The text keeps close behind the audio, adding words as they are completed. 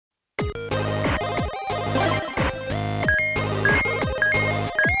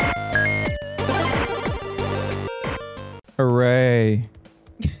Hooray.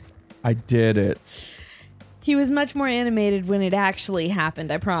 I did it. He was much more animated when it actually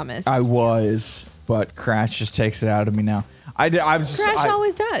happened, I promise. I was, but Crash just takes it out of me now. Crash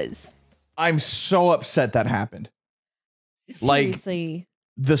always does. I'm so upset that happened. Seriously. Like,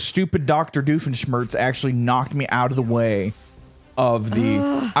 the stupid Dr. Doofenshmirtz actually knocked me out of the way of the...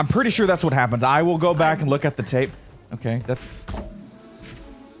 Ugh. I'm pretty sure that's what happened. I will go back and look at the tape. Okay, that...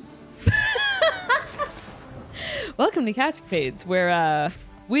 Welcome to CouchCapades, where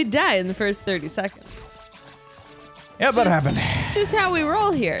we die in the first 30 seconds. Yep, that happened. It's just how we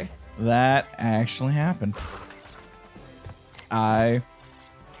roll here. That actually happened. There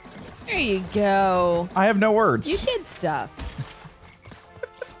you go. I have no words. You did stuff.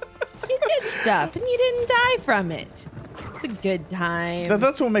 You did stuff, and you didn't die from it. It's a good time.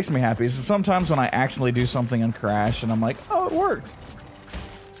 That's what makes me happy. Is sometimes when I accidentally do something and crash, and I'm like, oh, it worked.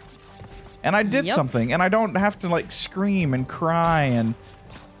 And I did something, and I don't have to, like, scream and cry and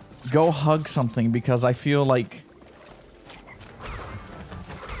go hug something because I feel like...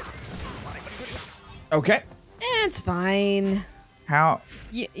 Okay. It's fine. How?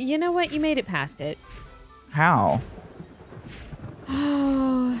 You know what? You made it past it. How?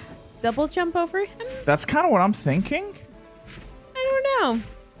 Oh, double jump over him? That's kind of what I'm thinking. I don't know.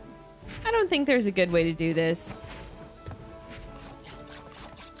 I don't think there's a good way to do this.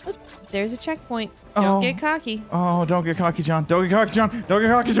 Look, there's a checkpoint. Don't get cocky. Oh, don't get cocky, John. Don't get cocky, John. Don't get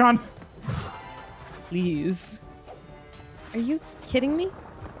cocky, John. Please. Are you kidding me?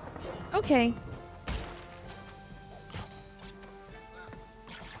 Okay.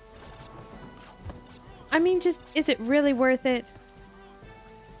 I mean, just, is it really worth it?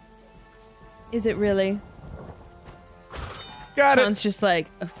 Is it really? Got it. John's just like,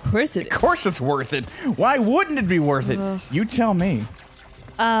 of course it is. Of course it's worth it. Why wouldn't it be worth it? You tell me.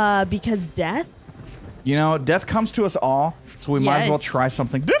 Because death? You know, death comes to us all, so we might as well try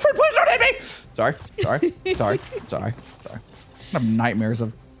something different. Please don't hit me! Sorry, sorry. I have nightmares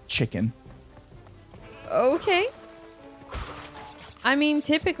of chicken. Okay. I mean,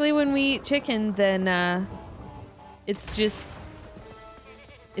 typically when we eat chicken, then it's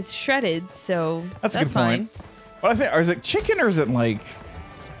shredded, so that's a good fine. point. But I think, is it chicken or is it like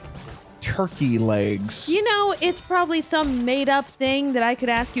turkey legs? You know, it's probably some made up thing that I could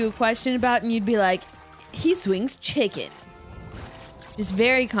ask you a question about and you'd be like, he swings chicken. Just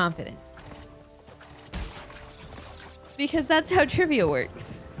very confident. Because that's how trivia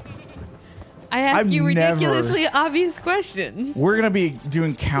works. I ask you ridiculously obvious questions. We're going to be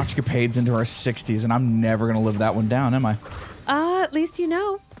doing CouchCapades into our 60s, and I'm never going to live that one down, am I? At least you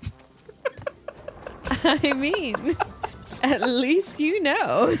know. I mean, at least you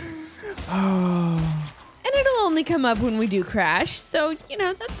know. And it'll only come up when we do Crash, so, you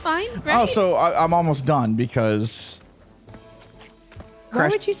know, that's fine, right? Oh, so I'm almost done because... Why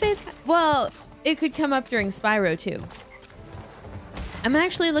would you say that? Well, it could come up during Spyro, too. I'm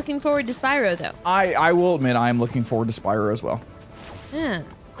actually looking forward to Spyro, though. I will admit I am looking forward to Spyro as well. Yeah,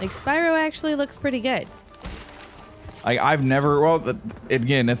 like Spyro actually looks pretty good. I've never, well,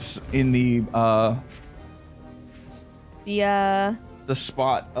 again, it's in the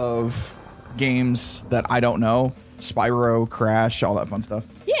spot of games that I don't know. Spyro, Crash, all that fun stuff.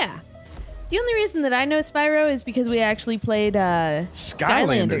 Yeah. The only reason that I know Spyro is because we actually played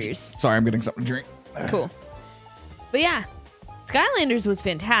Skylanders. Sorry, I'm getting something to drink. It's cool. But yeah, Skylanders was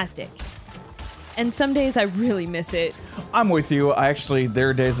fantastic. And some days I really miss it. I'm with you. There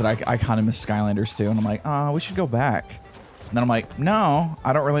are days that I kind of miss Skylanders too. And I'm like, we should go back. And then I'm like, no,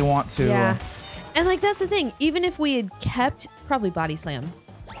 I don't really want to. Yeah. And like, that's the thing. Even if we had kept, probably Body Slam.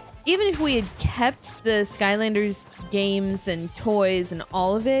 Even if we had kept the Skylanders games and toys and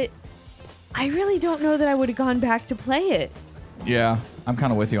all of it, I really don't know that I would have gone back to play it. Yeah, I'm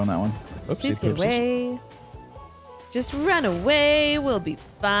kind of with you on that one. Oopsie, Please get away. Just run away. We'll be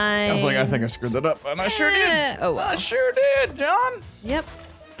fine. I was like, I think I screwed that up. And I sure did. Oh, well. I sure did, John. Yep.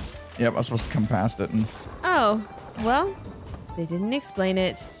 Yep, I was supposed to come past it. And oh, well, they didn't explain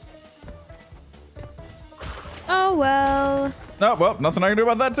it. Oh, well. Oh, well, nothing I can do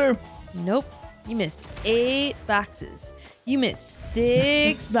about that, too. Nope. You missed 8 boxes. You missed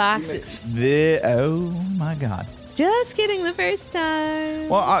 6 boxes. Oh, my God. Just kidding the first time.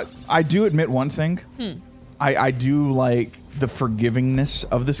 Well, I do admit one thing. I do like the forgivingness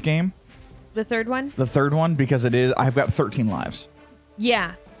of this game. The third one? The third one, because I've got 13 lives.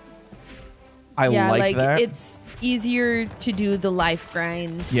 Yeah. I like that. It's easier to do the life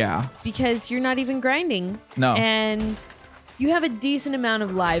grind. Yeah. Because you're not even grinding. No. And you have a decent amount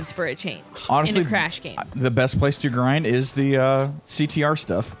of lives for a change. Honestly, in a Crash game. The best place to grind is the CTR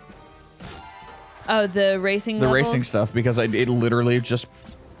stuff. Oh, the racing The levels? racing stuff, because it literally just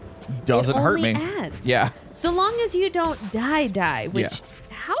doesn't hurt me. Adds. Yeah. So long as you don't die, which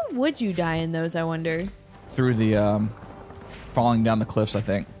how would you die in those, I wonder? Through the falling down the cliffs, I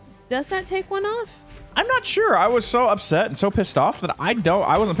think. Does that take one off? I'm not sure. I was so upset and so pissed off that I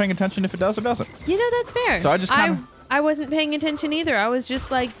wasn't paying attention if it does or doesn't. You know, that's fair. So I just kind of... I wasn't paying attention either. I was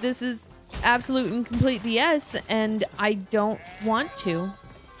just like, this is absolute and complete BS, and I don't want to.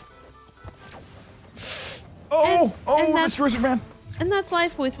 Oh, and that's, Mr. Wizard Man. And that's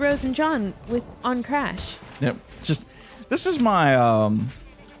life with Rose and John on Crash. Yep. Just, this is my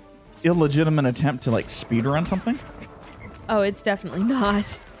illegitimate attempt to like speedrun something. Oh, it's definitely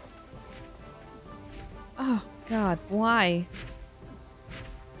not. Oh, God, why?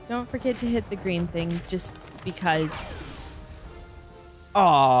 Don't forget to hit the green thing just because.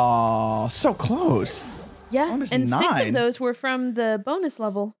 Oh, so close. Yeah, Almost and 6 9. of those were from the bonus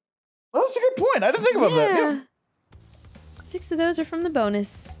level. Oh, that's a good point. I didn't think about that. Yeah. 6 of those are from the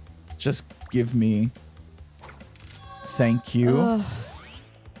bonus. Just give me... Thank you.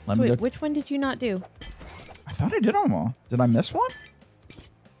 So wait, which one did you not do? I thought I did them all. Did I miss one?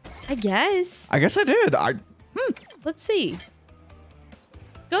 I guess. I guess I did. Let's see.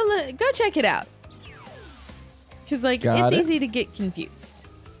 Go check it out. Because, like, it's easy to get confused.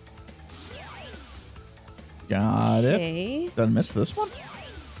 Got Okay. it. Did I miss this one?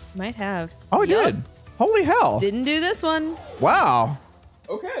 Might have. Oh, I did. Holy hell. Didn't do this one. Wow.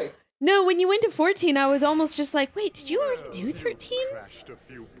 Okay. No, when you went to 14, I was almost just like, wait, did you already do 13? Crashed a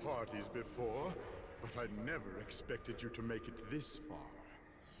few parties before, but I never expected you to make it this far.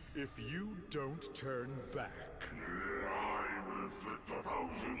 If you don't turn back, I will inflict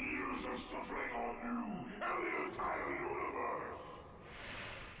 1,000 years of suffering on you and the entire universe.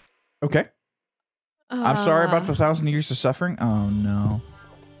 Okay. I'm sorry about the 1,000 years of suffering. Oh no.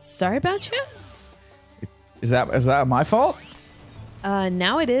 Sorry about you? Is that my fault?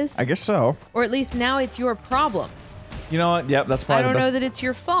 Now it is. I guess so. Or at least now it's your problem. You know what? Yep, that's probably I the don't best. know that it's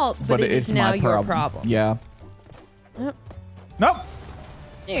your fault, but it's my now your problem. Yeah. Yep. Nope.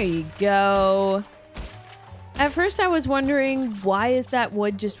 There you go. At first I was wondering, why is that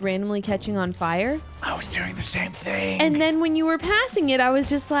wood just randomly catching on fire? I was doing the same thing. And then when you were passing it, I was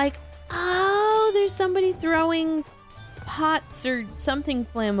just like, oh, there's somebody throwing pots or something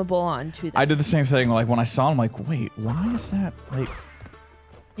flammable onto them. I did the same thing. Like when I saw him, like, wait, why is that? Like,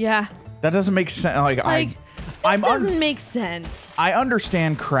 yeah. That doesn't make sense. Like this doesn't make sense. I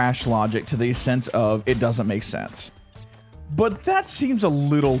understand Crash logic to the sense of it doesn't make sense. But that seems a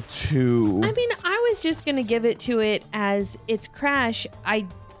little too... I mean, I was just going to give it to it as it's Crash. I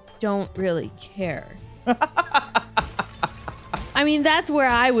don't really care. I mean, that's where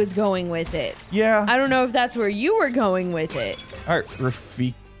I was going with it. Yeah. I don't know if that's where you were going with it. All right,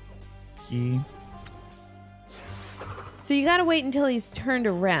 Rafiki. So you got to wait until he's turned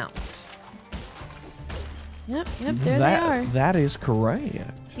around. Yep, there they are. That is correct.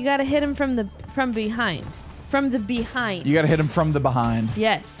 You got to hit him from behind. From the behind. You got to hit him from the behind.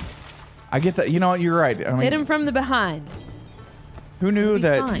 Yes. I get that. You know what? You're right. I mean, hit him from the behind. Who knew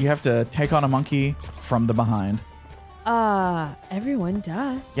that you have to take on a monkey from the behind? Everyone,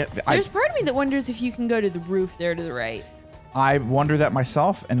 duh. Yeah, There's part of me that wonders if you can go to the roof there to the right. I wonder that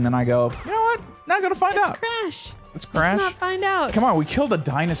myself, and then I go, you know what? Not gonna find out. It's Crash. Let's Crash. Let's not find out. Come on, we killed a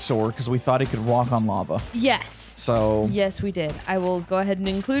dinosaur because we thought he could walk on lava. Yes. So. Yes, we did. I will go ahead and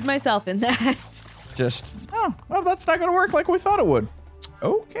include myself in that. Just, oh, well, that's not gonna work like we thought it would.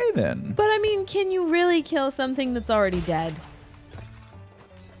 Okay, then. But I mean, can you really kill something that's already dead?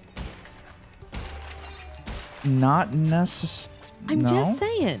 Not necessarily. I'm just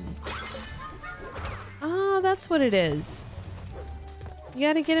saying. Oh, that's what it is. You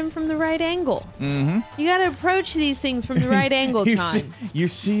gotta get him from the right angle. Mm-hmm. You gotta approach these things from the right angle, John. You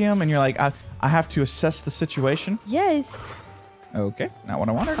see him and you're like, I have to assess the situation. Yes. Okay, not what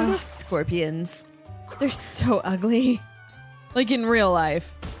I wanted to do. Scorpions. They're so ugly. Like in real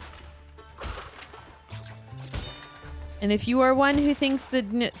life. And if you are one who thinks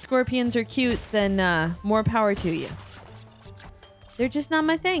that scorpions are cute, then more power to you. They're just not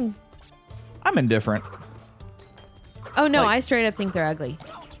my thing. I'm indifferent. Oh no, I straight up think they're ugly.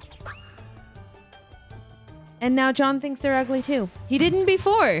 And now John thinks they're ugly too. He didn't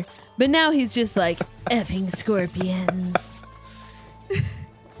before, but now he's just like, effing scorpions.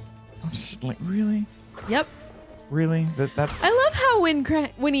 I'm just like, really? Yep. Really? That's. I love how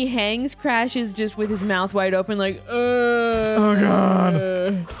when he hangs, Crash is just with his mouth wide open, like, oh god.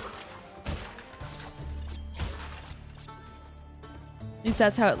 At least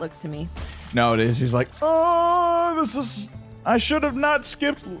that's how it looks to me. No, it is. He's like, oh, this is I should have not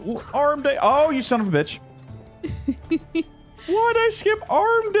skipped arm day. Oh, you son of a bitch. Why'd I skip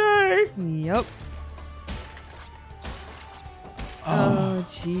arm day? Yep. Oh,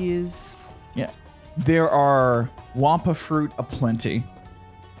 jeez. Yeah. There are Wampa fruit aplenty.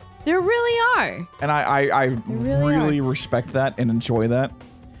 There really are. And I really are. respect that and enjoy that.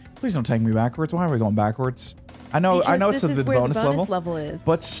 Please don't take me backwards. Why are we going backwards? I know Because it's this is the where bonus the bonus level is.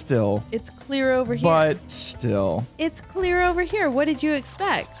 But still. It's clear over here. But still. It's clear over here. What did you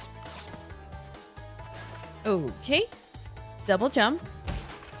expect? Okay. Double jump.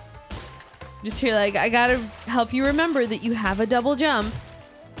 Just here, like, I gotta help you remember that you have a double jump.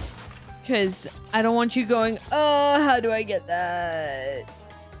 Because I don't want you going, oh, how do I get that?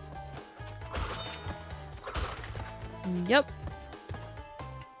 Yep.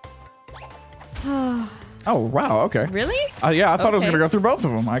 Oh, wow. Okay. Really? Yeah, I thought I was Okay. going to go through both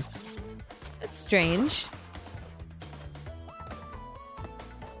of them. That's strange.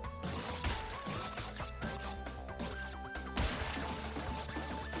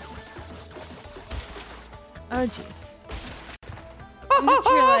 Oh, jeez. I'm just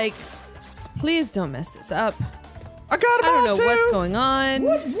here like, please don't mess this up. I got him I don't out, know what's too. going on.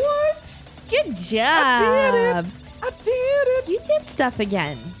 What? Good job. I did it. You did stuff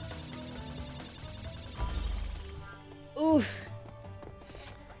again. Oof.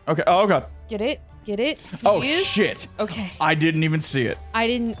 Okay. Oh, God. Get it? Get it? Oh, Use? shit. Okay. I didn't even see it. I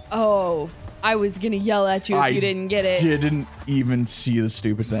didn't. Oh, I was gonna yell at you if you didn't get it. Didn't even see the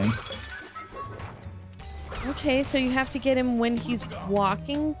stupid thing. Okay, so you have to get him when he's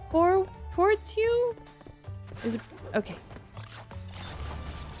walking towards you? There's a, okay.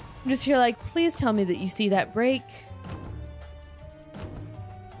 I'm just here like, please tell me that you see that break.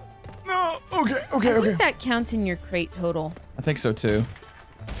 No. Okay. I think that counts in your crate total. I think so, too.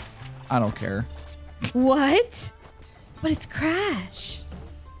 I don't care. What? But it's Crash.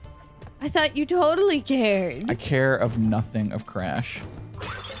 I thought you totally cared. I care of nothing of Crash.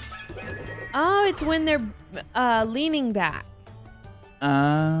 Oh, it's when they're leaning back.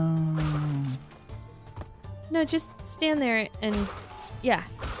 No, just stand there and, yeah.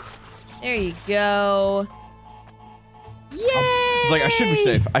 There you go. Yay! It's like, I should be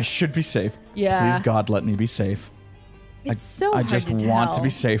safe. I should be safe. Yeah. Please, God, let me be safe. It's so I hard just to tell. want to be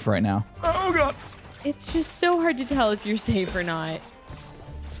safe right now. Oh, God. It's just so hard to tell if you're safe or not.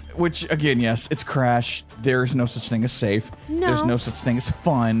 Which, again, yes, it's Crash. There's no such thing as safe. No. There's no such thing as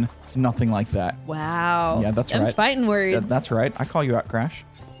fun. Nothing like that. Wow. Yeah, that's Them's right. fighting words. That's right. I call you out, Crash.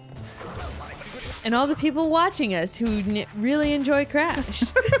 And all the people watching us who really enjoy Crash.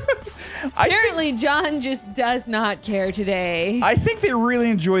 Apparently, John just does not care today. I think they really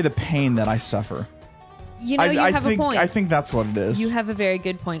enjoy the pain that I suffer. You know, you have a point. I think that's what it is. You have a very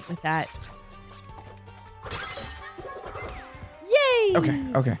good point with that. Yay!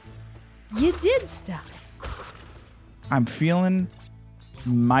 Okay. You did stuff. I'm feeling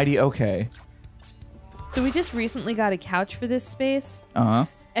mighty okay. So we just recently got a couch for this space. Uh-huh.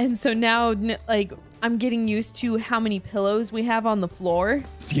 And so now, like, I'm getting used to how many pillows we have on the floor.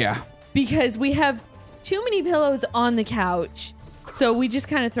 Yeah. Because we have too many pillows on the couch. So we just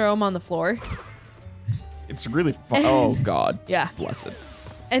kind of throw them on the floor. It's really fun. Oh, God. Yeah. Bless it.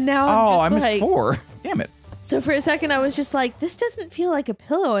 And now I I'm just missed 4. Damn it. So for a second, I was just like, this doesn't feel like a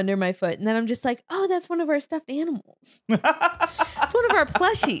pillow under my foot. And then I'm just like, oh, that's one of our stuffed animals. It's one of our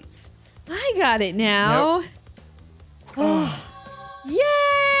plushies. I got it now. Nope. Yay!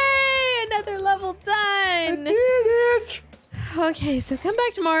 Another level done. I did it. Okay, so come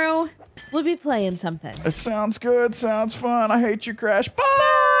back tomorrow. We'll be playing something. It sounds good. Sounds fun. I hate you, Crash. Bye.